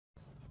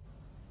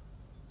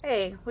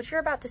Hey, what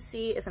you're about to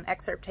see is an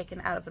excerpt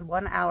taken out of a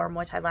 1-hour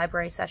Muay Thai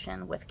Library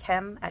session with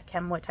Kem at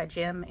Kem Muay Thai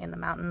Gym in the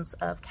mountains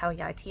of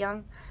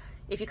Khao.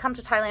 If you come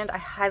to Thailand, I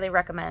highly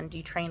recommend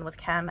you train with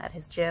Kem at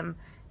his gym.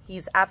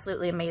 He's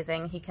absolutely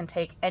amazing. He can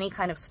take any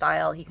kind of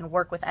style. He can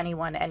work with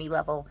anyone, any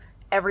level.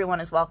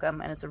 Everyone is welcome,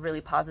 and it's a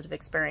really positive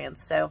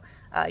experience. So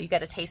you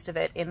get a taste of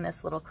it in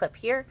this little clip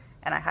here,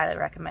 and I highly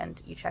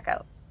recommend you check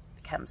out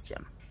Kem's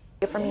gym.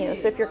 From you.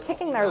 So if you're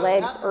kicking their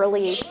legs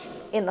early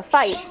in the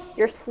fight,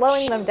 you're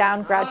slowing them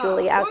down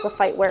gradually as the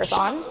fight wears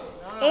on,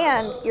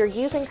 and you're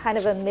using kind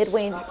of a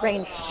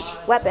mid-range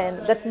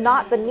weapon that's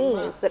not the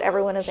knees that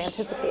everyone is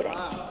anticipating.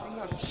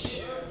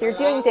 So you're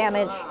doing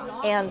damage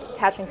and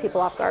catching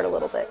people off guard a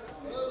little bit.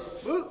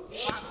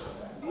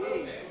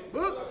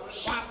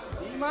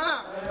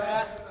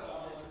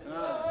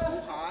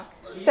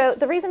 So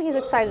the reason he's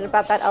excited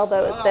about that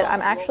elbow is that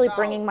I'm actually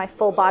bringing my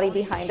full body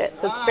behind it.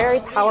 So it's very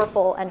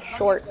powerful and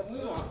short.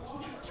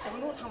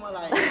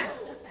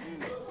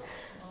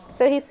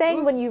 So he's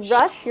saying when you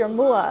rush your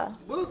mua,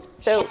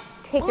 so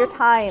take your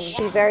time,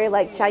 be very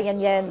like jai yen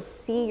yen,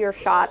 see your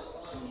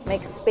shots,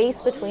 make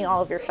space between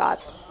all of your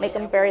shots, make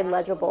them very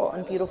legible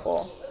and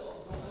beautiful.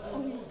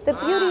 The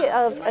beauty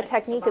of a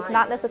technique is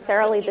not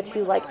necessarily that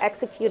you like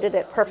executed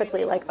it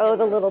perfectly, like, oh,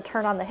 the little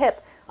turn on the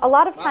hip. A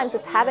lot of times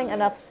it's having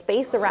enough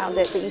space around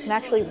it that you can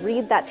actually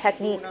read that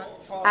technique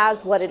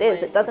as what it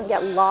is. It doesn't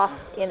get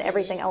lost in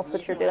everything else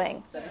that you're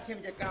doing.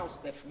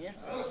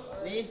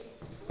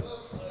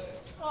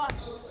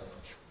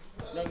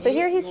 So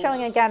here he's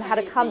showing again how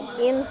to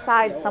come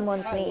inside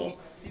someone's knee.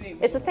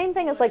 It's the same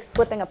thing as like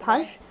slipping a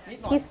punch.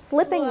 He's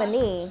slipping the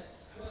knee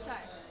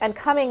and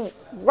coming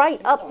right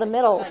up the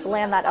middle to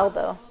land that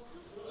elbow.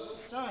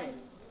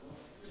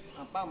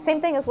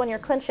 Same thing as when you're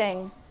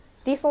clinching.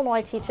 Diesel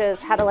Noi teaches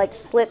how to like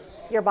slip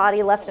your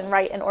body left and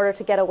right in order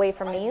to get away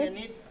from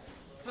knees.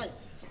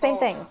 Same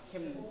thing.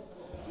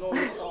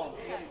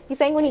 He's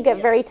saying when you get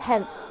very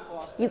tense,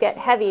 you get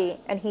heavy,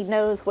 and he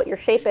knows what your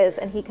shape is,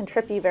 and he can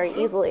trip you very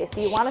easily.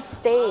 So you want to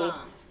stay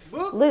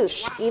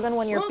loose, even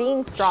when you're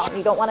being strong.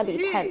 You don't want to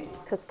be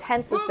tense, because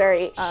tense is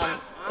very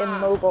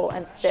immobile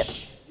and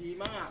stiff.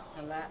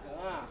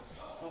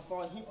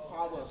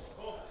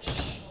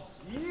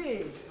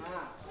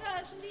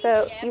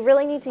 So you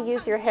really need to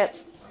use your hip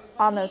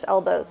on those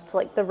elbows to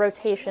like the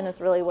rotation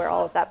is really where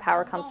all of that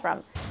power comes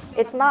from.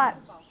 It's not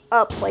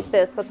up like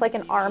this. That's like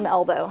an arm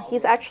elbow.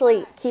 He's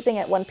actually keeping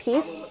it one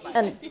piece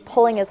and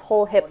pulling his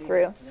whole hip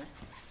through.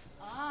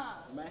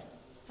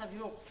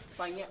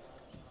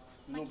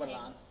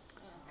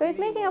 So he's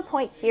making a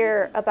point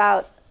here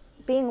about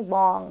being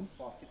long.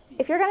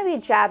 If you're going to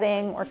be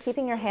jabbing or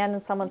keeping your hand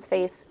in someone's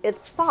face,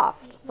 it's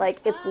soft,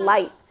 like it's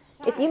light.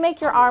 If you make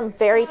your arm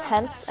very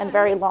tense and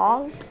very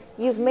long,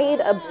 you've made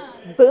a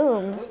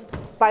boom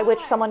by which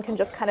someone can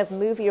just kind of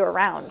move you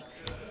around.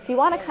 So you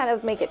want to kind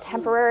of make it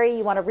temporary,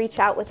 you want to reach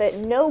out with it.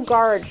 No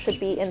guard should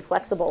be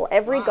inflexible.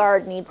 Every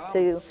guard needs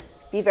to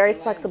be very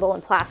flexible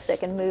and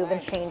plastic and move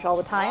and change all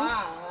the time.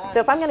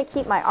 So if I'm going to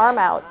keep my arm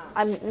out,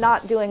 I'm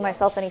not doing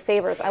myself any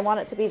favors. I want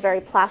it to be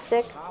very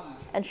plastic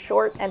and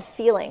short and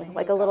feeling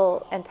like a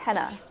little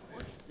antenna.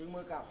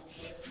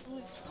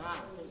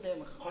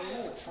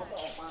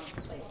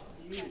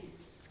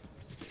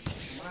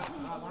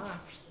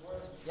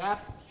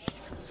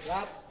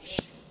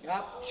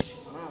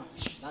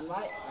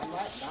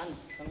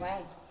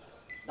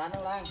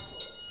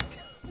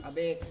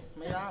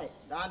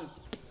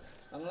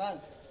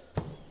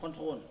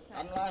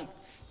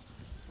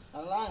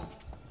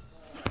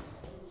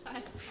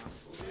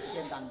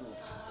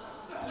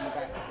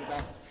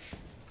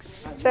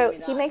 So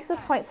he makes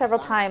this point several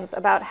times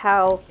about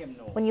how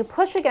when you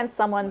push against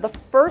someone, the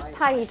first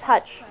time you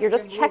touch, you're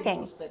just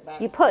checking.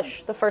 You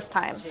push the first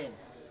time.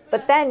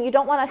 But then you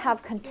don't want to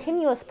have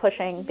continuous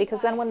pushing,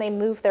 because then when they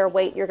move their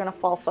weight, you're going to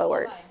fall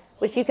forward,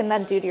 which you can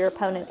then do to your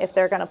opponent if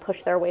they're going to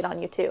push their weight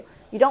on you too.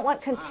 You don't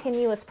want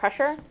continuous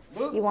pressure.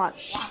 You want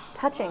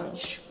touching,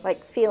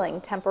 like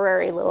feeling,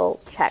 temporary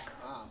little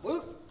checks.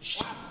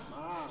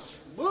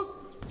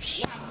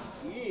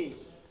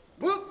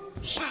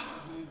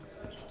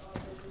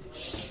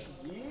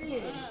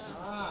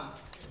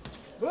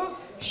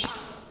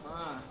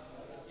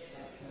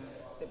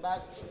 Step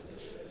back.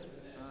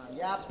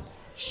 Yap.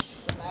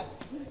 Step back.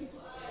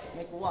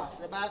 Make walk.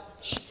 Step back.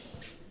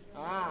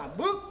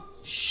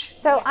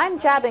 So I'm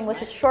jabbing,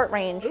 which is short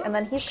range, and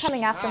then he's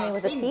coming after me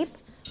with a teep.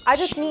 I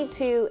just need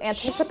to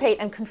anticipate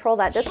and control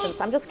that distance.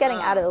 I'm just getting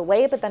out of the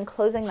way, but then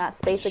closing that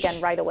space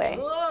again right away.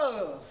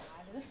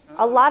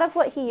 A lot of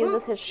what he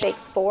uses his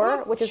fakes for,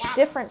 which is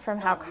different from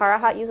how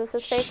Karahat uses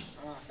his fakes.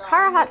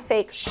 Karahat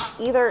fakes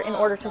either in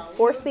order to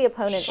force the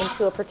opponent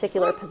into a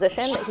particular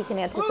position that he can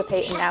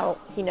anticipate and now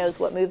he knows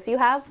what moves you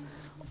have,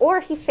 or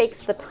he fakes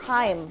the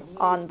time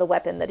on the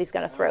weapon that he's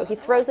going to throw. He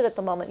throws it at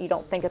the moment you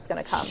don't think it's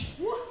going to come.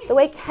 The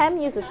way Kem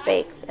uses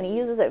fakes, and he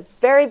uses it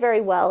very, very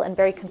well and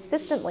very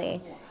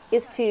consistently,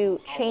 is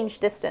to change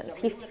distance.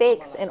 He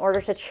fakes in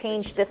order to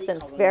change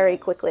distance very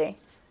quickly.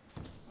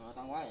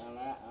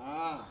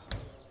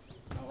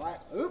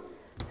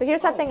 So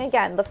here's that thing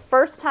again. The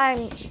first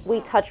time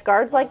we touch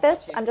guards like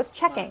this, I'm just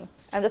checking.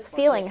 I'm just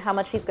feeling how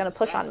much he's going to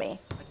push on me.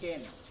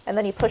 And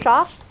then you push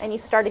off and you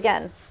start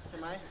again.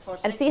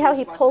 And see how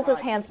he pulls his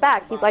hands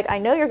back. He's like, I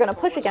know you're going to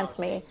push against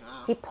me.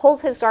 He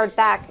pulls his guard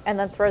back and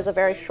then throws a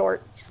very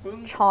short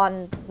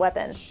Chon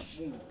weapon.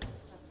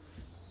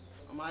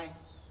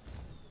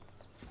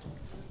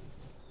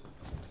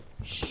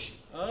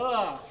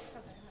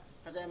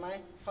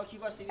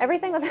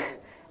 Everything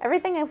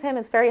with him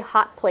is very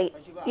hot plate.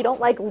 You don't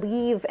like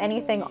leave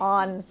anything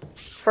on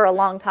for a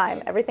long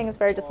time. Everything is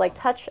very just like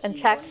touch and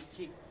check,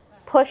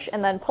 push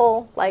and then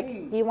pull. Like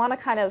you want to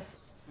kind of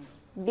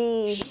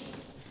be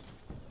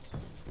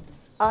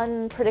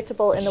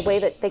unpredictable in the way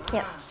that they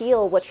can't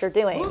feel what you're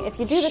doing. If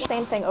you do the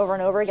same thing over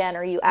and over again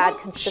or you add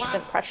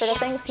consistent pressure to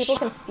things, people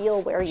can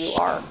feel where you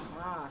are.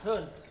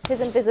 His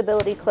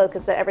invisibility cloak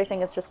is that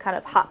everything is just kind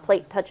of hot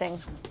plate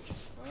touching.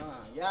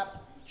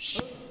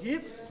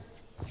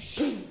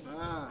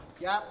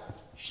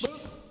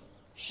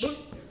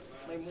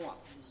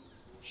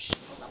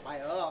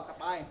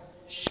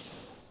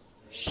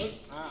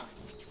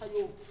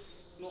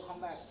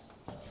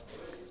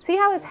 See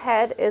how his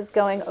head is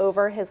going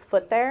over his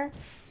foot there?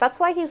 That's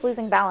why he's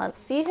losing balance.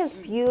 See his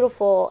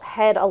beautiful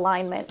head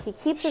alignment. He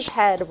keeps his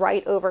head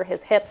right over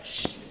his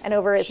hips and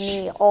over his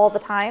knee all the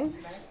time.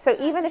 So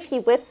even if he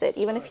whiffs it,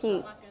 even if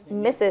he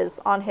misses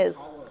on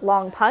his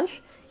long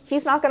punch,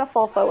 he's not going to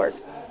fall forward.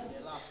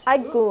 I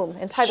goom.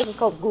 In Thai, this is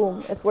called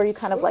goom. It's where you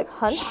kind of like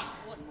hunch.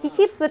 He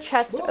keeps the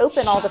chest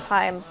open all the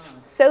time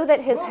so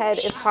that his head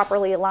is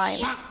properly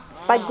aligned.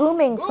 By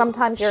gooming,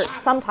 sometimes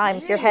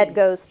your head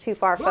goes too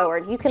far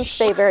forward. You can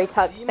stay very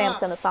tucked.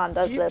 Samson Asan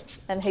does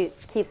this, and he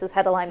keeps his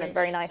head alignment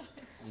very nice.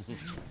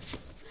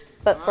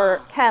 But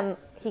for Kem,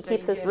 he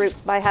keeps his root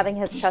by having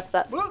his chest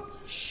up.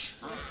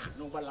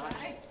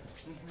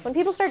 When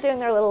people start doing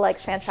their little like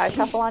Sanchai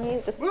shuffle on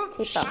you, just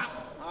teach them.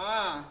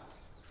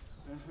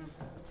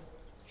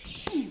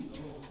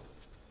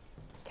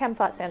 Kem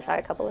fought Sanchai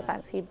a couple of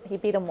times. He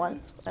beat him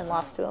once and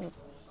lost to him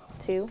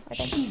 2, I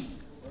think.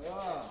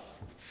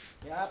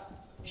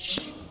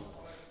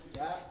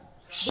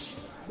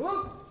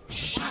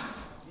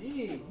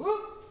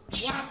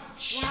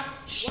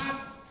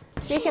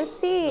 So you can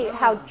see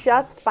how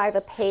just by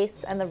the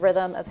pace and the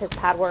rhythm of his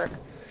pad work,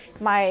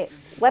 my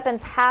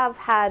weapons have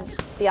had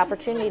the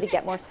opportunity to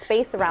get more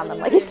space around them,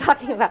 like he's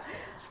talking about.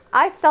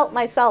 I felt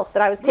myself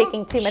that I was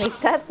taking too many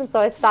steps, and so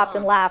I stopped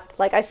and laughed.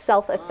 Like I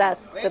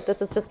self-assessed that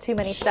this is just too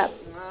many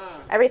steps.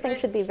 Everything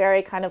should be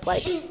very kind of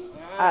like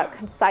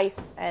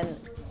concise and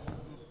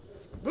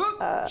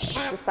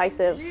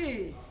decisive.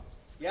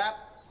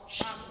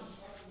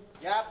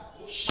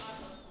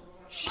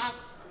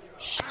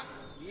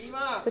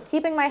 So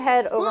keeping my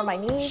head over my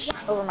knee,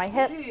 over my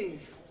hip,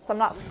 so I'm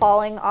not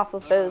falling off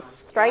of those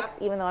strikes,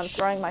 even though I'm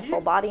throwing my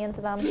full body into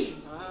them.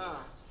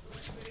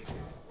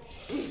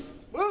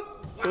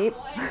 Keep.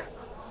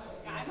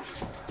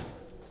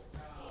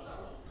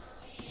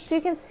 So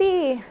you can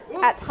see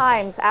at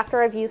times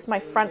after I've used my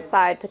front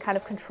side to kind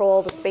of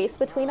control the space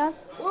between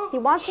us, he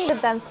wants me to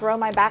then throw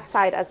my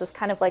backside as this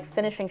kind of like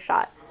finishing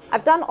shot.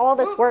 I've done all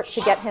this work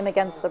to get him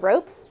against the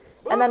ropes,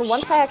 and then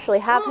once I actually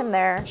have him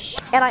there,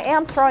 and I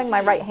am throwing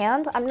my right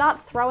hand, I'm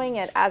not throwing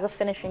it as a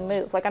finishing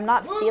move. Like I'm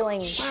not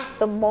feeling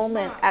the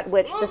moment at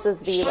which this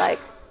is the like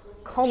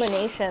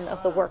culmination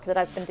of the work that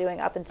I've been doing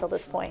up until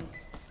this point.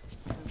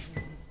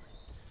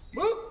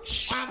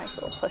 Nice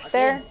little push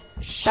there.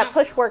 That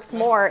push works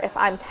more if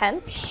I'm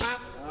tense.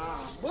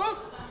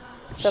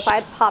 So if I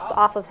had popped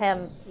off of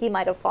him, he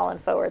might have fallen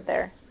forward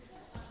there.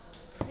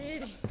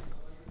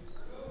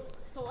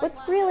 What's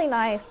really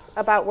nice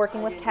about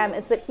working with Kem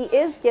is that he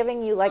is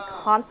giving you like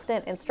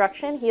constant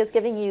instruction. He is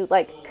giving you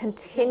like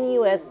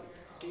continuous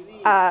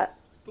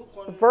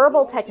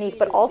verbal technique,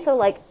 but also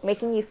like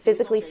making you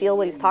physically feel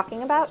what he's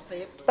talking about.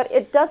 But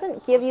it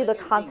doesn't give you the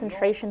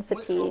concentration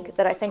fatigue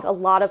that I think a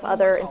lot of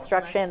other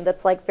instruction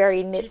that's like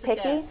very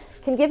nitpicky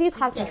can give you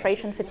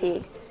concentration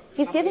fatigue.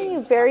 He's giving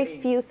you very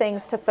few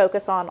things to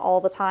focus on all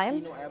the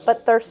time,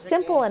 but they're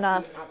simple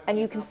enough and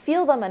you can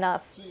feel them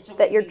enough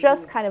that you're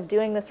just kind of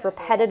doing this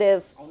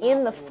repetitive,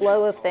 in the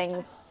flow of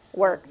things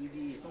work.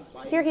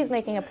 Here he's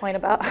making a point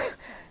about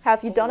how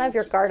if you don't have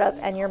your guard up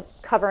and you're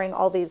covering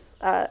all these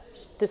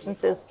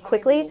distances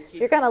quickly,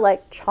 you're gonna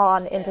like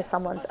chawn into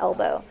someone's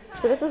elbow.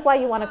 So this is why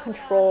you wanna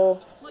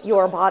control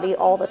your body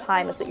all the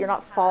time, is that you're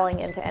not falling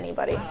into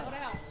anybody.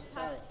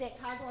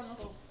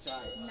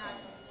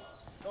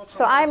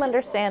 So I'm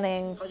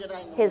understanding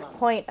his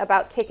point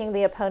about kicking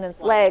the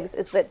opponent's legs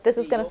is that this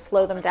is going to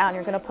slow them down.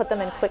 You're going to put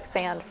them in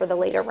quicksand for the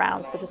later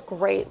rounds, which is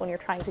great when you're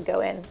trying to go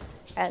in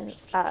and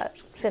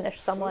finish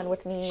someone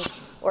with knees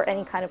or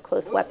any kind of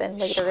close weapon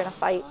later in a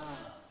fight.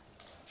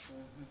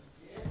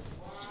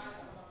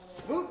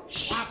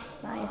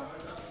 Nice.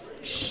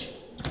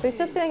 So he's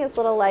just doing his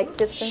little like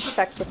distance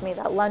checks with me.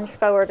 That lunge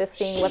forward is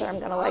seeing whether I'm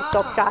going to like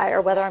dokjai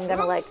or whether I'm going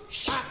to like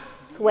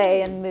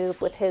sway and move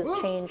with his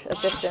change of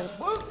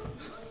distance.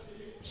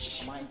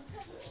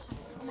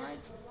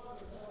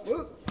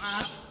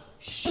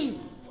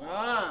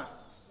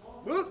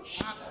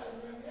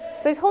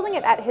 So he's holding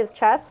it at his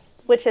chest,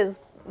 which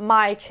is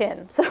my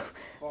chin.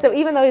 So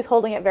even though he's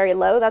holding it very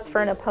low, that's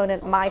for an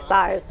opponent my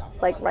size,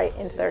 like right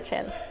into their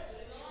chin.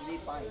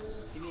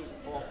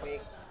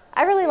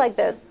 I really like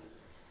this.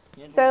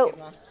 So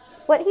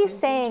what he's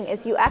saying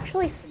is you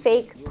actually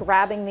fake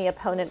grabbing the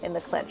opponent in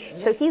the clinch.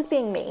 So he's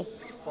being me.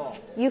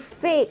 You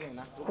fake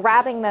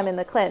grabbing them in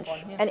the clinch.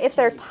 And if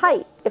they're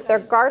tight, if their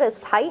guard is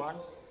tight,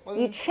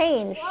 you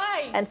change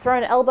and throw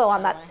an elbow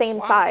on that same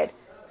side.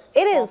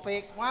 It is,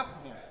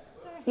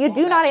 you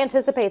do not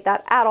anticipate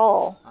that at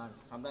all.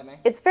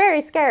 It's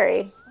very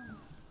scary.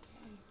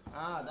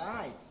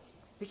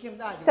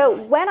 So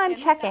when I'm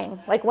checking,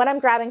 like when I'm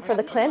grabbing for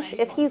the clinch,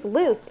 if he's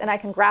loose and I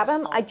can grab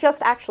him, I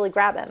just actually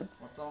grab him.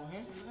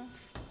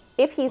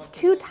 If he's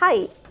too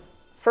tight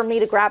for me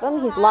to grab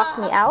him, he's locked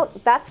me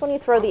out, that's when you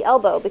throw the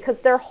elbow, because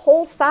their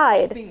whole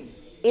side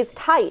is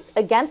tight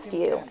against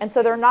you, and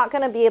so they're not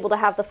going to be able to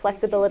have the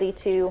flexibility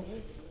to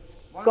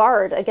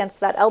guard against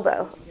that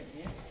elbow.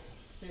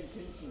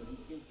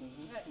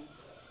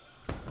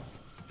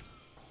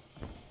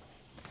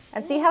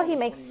 And see how he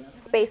makes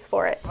space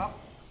for it.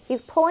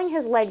 He's pulling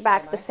his leg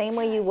back the same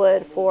way you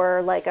would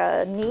for like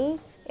a knee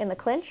in the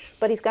clinch,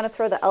 but he's going to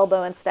throw the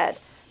elbow instead.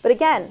 But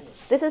again,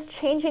 this is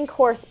changing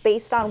course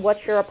based on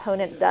what your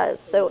opponent does.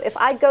 So if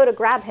I go to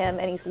grab him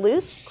and he's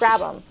loose,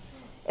 grab him.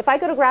 If I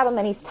go to grab him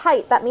and he's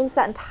tight, that means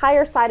that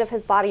entire side of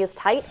his body is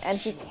tight and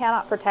he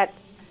cannot protect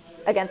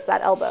against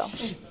that elbow.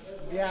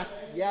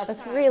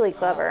 That's really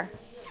clever.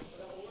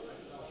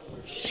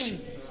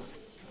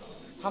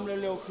 ทำเ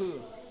ร็วๆคือ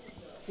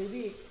ซี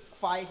รีส์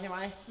ไฟใช่ไหม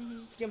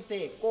เกมเซ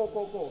โก้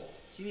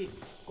ชีวิต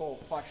โก้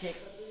ฟอร์เช็ค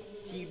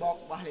ชีบล็อก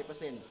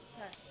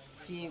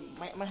100%ชี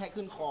ไม่ให้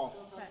ขึ้นคอ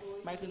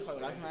ไม่ขึ้นคออ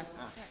ยู่แล้วใช่ไหม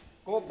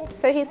โก้ปุ๊บ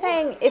So he's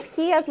saying if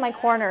he as my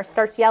corner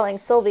starts yelling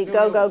Sylvie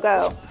go go go,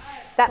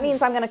 that means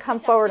I'm going to come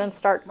forward and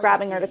start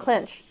grabbing her to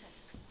clinch.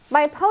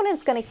 My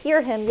opponent's going to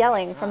hear him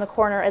yelling from the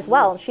corner as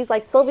well. And she's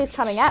like, Sylvie's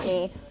coming at me.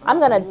 I'm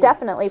going to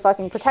definitely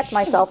fucking protect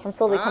myself from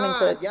Sylvie coming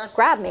to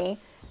grab me.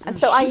 And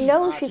so I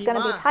know she's going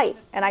to be tight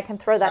and I can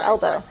throw that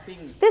elbow.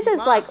 This is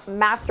like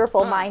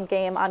masterful mind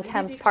game on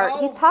Kem's part.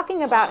 He's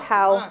talking about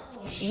how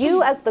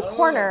you as the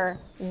corner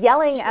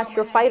yelling at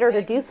your fighter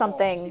to do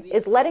something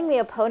is letting the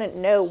opponent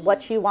know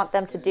what you want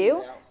them to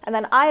do. And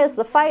then I as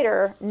the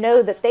fighter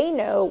know that they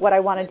know what I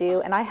want to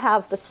do, and I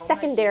have the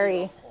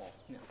secondary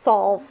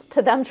solve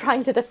to them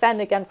trying to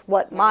defend against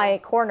what my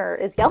corner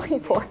is yelling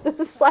for. This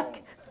is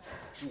like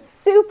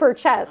super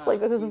chess. Like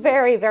this is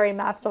very, very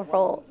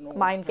masterful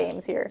mind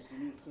games here.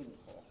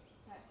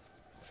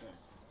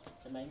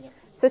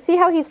 So see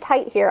how he's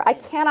tight here? I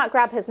cannot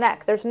grab his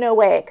neck. There's no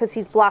way because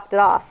he's blocked it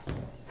off.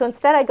 So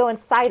instead I go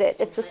inside it.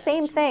 It's the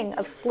same thing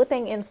of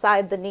slipping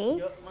inside the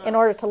knee in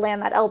order to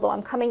land that elbow.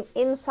 I'm coming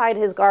inside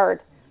his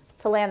guard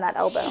to land that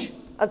elbow.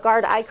 A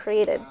guard I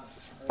created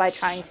by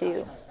trying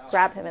to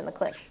grab him in the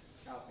clinch.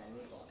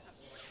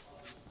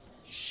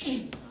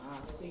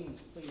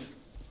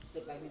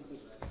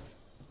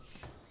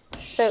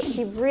 So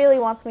he really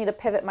wants me to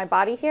pivot my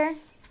body here.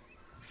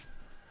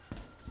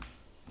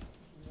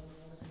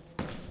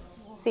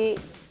 See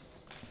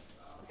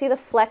the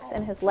flex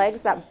in his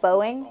legs, that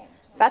bowing?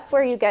 That's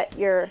where you get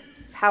your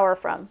power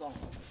from.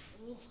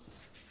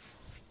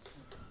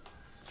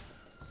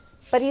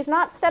 But he's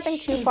not stepping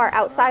too far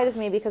outside of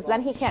me because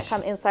then he can't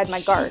come inside my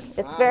guard.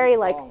 It's very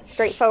like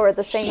straightforward,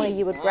 the same way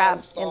you would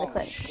grab in the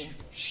clinch.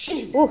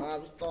 Ooh.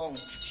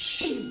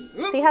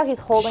 See how he's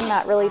holding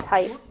that really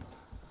tight?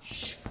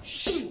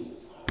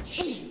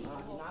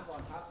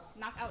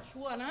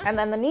 And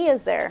then the knee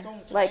is there.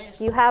 Like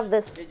you have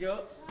this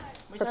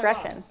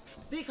progression.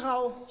 ที่เขา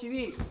ชี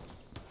วิต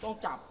ต้อง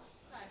จับ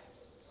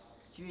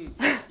ชีวิต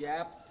แย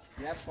บ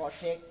for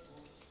check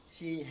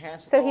she has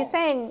So he's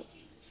saying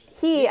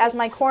he as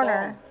my corner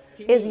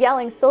is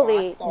yelling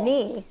Sylvie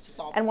knee,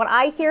 and when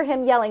I hear him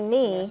yelling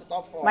knee,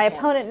 my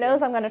opponent knows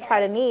I'm going to try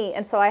to knee,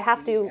 and so I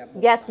have to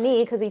yes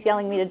knee because he's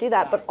yelling me to do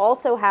that, but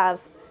also have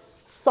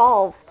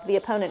solves to the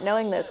opponent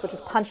knowing this, which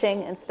is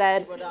punching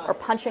instead, or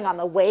punching on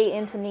the way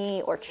into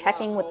knee, or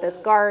checking with this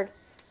guard.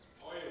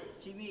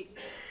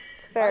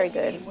 Very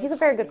good. He's a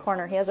very good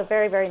corner. He has a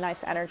very, very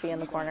nice energy in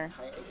the corner.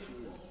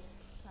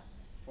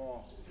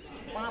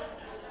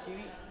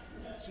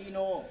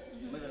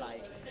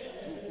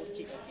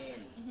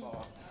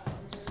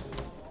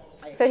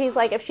 So he's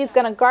like, if she's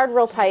going to guard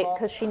real tight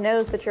because she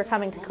knows that you're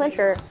coming to clinch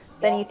her,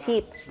 then you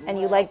teep and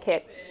you leg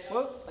kick.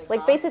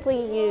 Like basically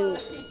you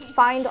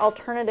find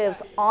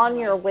alternatives on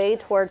your way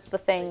towards the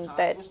thing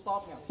that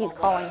he's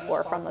calling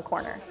for from the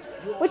corner,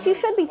 which you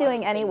should be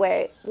doing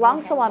anyway.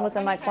 Long Sawan was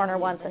in my corner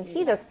once and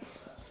he just,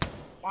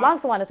 Long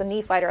Sawan is a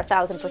knee fighter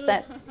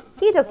 1000%.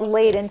 He just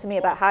laid into me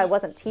about how I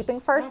wasn't teeping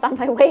first on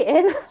my way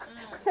in.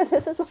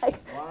 This is like,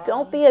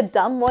 don't be a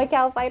dumb Muay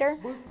Thai fighter.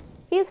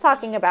 He's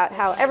talking about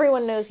how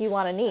everyone knows you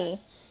want a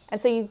knee, and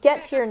so you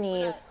get to your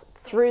knees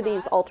through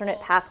these alternate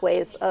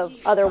pathways of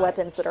other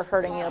weapons that are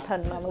hurting your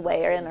opponent on the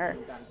way in or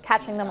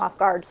catching them off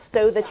guard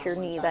so that your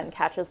knee then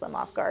catches them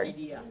off guard.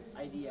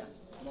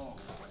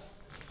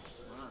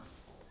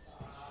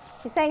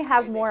 He's saying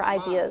have more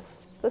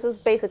ideas. This is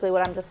basically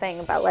what I'm just saying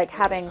about like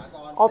having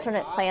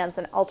alternate plans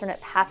and alternate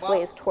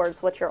pathways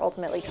towards what you're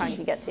ultimately trying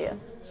to get to.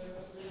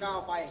 ก้าว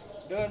ไป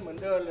เดินเหมือน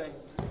เดินเลย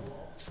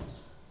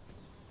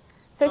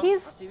So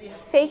he's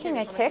faking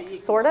a kick,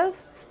 sort of.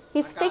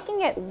 He's faking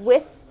it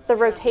with the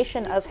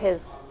rotation of his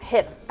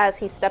hip as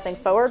he's stepping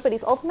forward, but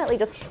he's ultimately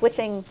just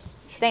switching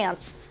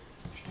stance.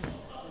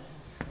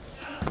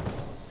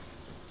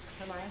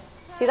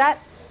 See that?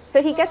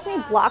 So he gets me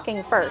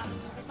blocking first.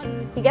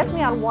 He gets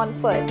me on one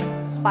foot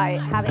by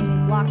having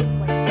me block his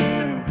leg.